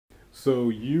So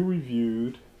you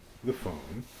reviewed the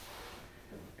phone,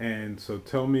 and so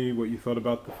tell me what you thought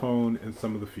about the phone and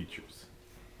some of the features.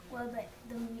 Well,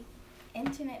 the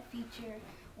internet feature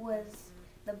was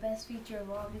the best feature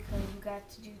of all because you got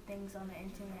to do things on the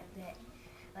internet that,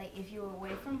 like, if you were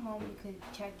away from home, you could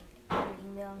check your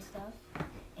email and stuff.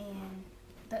 And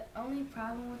the only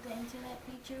problem with the internet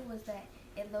feature was that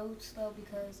it loads slow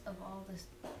because of all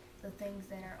the things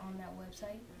that are on that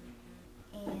website.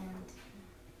 And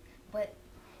but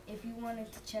if you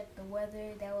wanted to check the weather,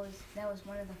 that was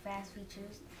one of the fast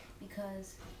features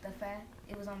because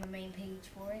it was on the main page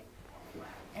for it.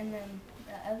 And then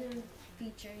the other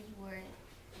features were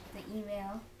the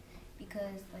email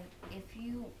because like if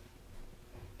you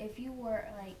were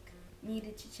like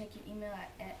needed to check your email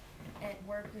at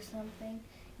work or something,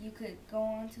 you could go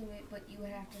onto it, but you would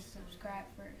have to subscribe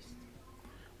first.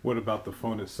 What about the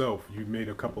phone itself? You made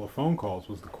a couple of phone calls.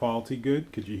 Was the quality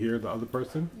good? Could you hear the other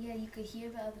person? Yeah, you could hear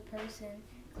the other person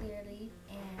clearly,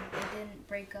 and it didn't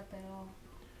break up at all.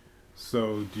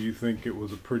 So do you think it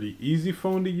was a pretty easy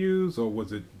phone to use, or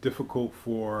was it difficult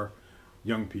for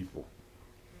young people?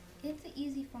 It's an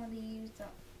easy phone to use.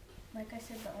 Like I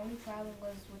said, the only problem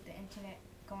was with the internet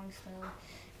going slow.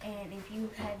 And if you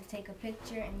had to take a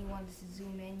picture and you wanted to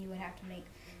zoom in, you would have to make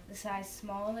the size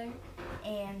smaller,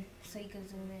 and so you could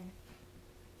zoom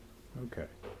in. Okay.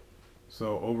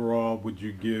 So overall, would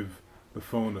you give the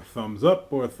phone a thumbs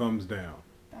up or a thumbs down?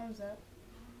 Thumbs up.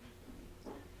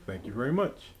 Thank you very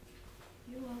much.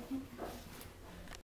 You're welcome.